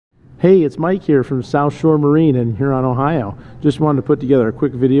Hey, it's Mike here from South Shore Marine in Huron, Ohio. Just wanted to put together a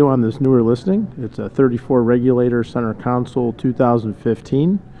quick video on this newer listing. It's a 34 Regulator center console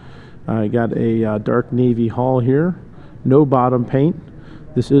 2015. I got a dark navy hull here, no bottom paint.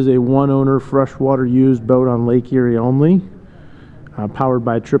 This is a one-owner freshwater used boat on Lake Erie only, powered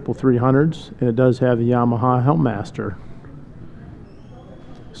by 300s, and it does have the Yamaha Helmmaster.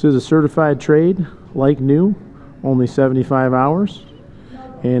 This is a certified trade, like new, only 75 hours.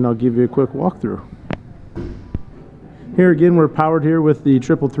 And I'll give you a quick walkthrough. Here again, we're powered here with the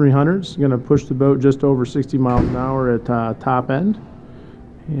 300s. Going to push the boat just over 60 miles an hour at top end.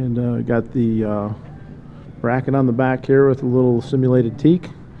 And got the bracket on the back here with a little simulated teak.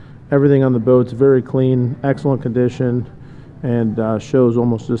 Everything on the boat's very clean, excellent condition, and shows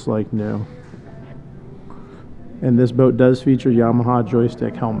almost just like new. And this boat does feature Yamaha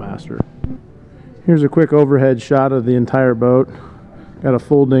joystick Helmmaster. Here's a quick overhead shot of the entire boat. Got a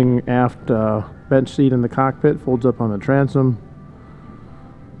folding aft bench seat in the cockpit, folds up on the transom.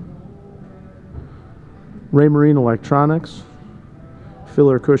 Raymarine electronics,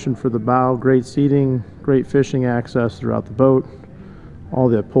 filler cushion for the bow, great seating, great fishing access throughout the boat. All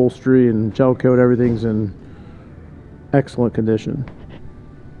the upholstery and gel coat, everything's in excellent condition.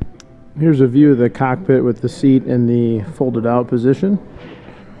 Here's a view of the cockpit with the seat in the folded out position.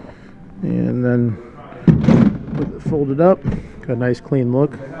 And then with it folded up, got a nice clean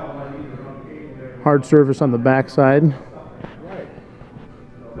look. Hard surface on the back side.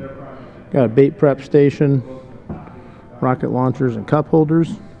 Got a bait prep station, rocket launchers and cup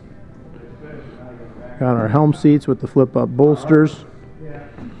holders. Got our helm seats with the flip up bolsters.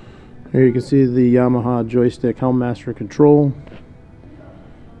 Here you can see the Yamaha joystick Helmmaster control.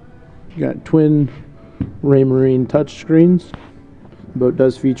 You got twin Raymarine touch screens. The boat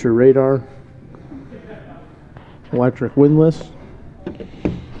does feature radar. Electric windlass.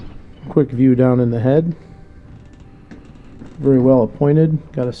 Quick view down in the head. Very well appointed.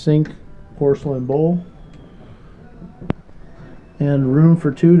 Got a sink, porcelain bowl, and room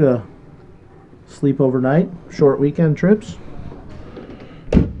for two to sleep overnight. Short weekend trips.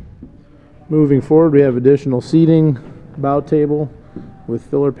 Moving forward, we have additional seating, bow table with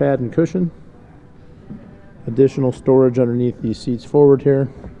filler pad and cushion. Additional storage underneath these seats forward here.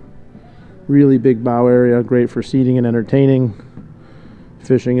 Really big bow area, great for seating and entertaining,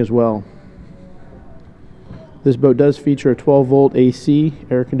 fishing as well. This boat does feature a 12-volt AC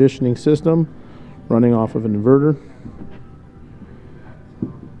air conditioning system running off of an inverter.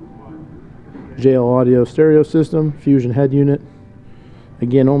 JL audio stereo system, fusion head unit.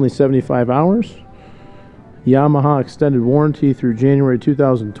 Again, only 75 hours. Yamaha extended warranty through January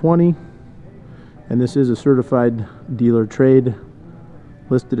 2020. And this is a certified dealer trade,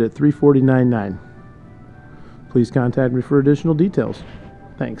 listed at $349.9. Please contact me for additional details.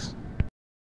 Thanks.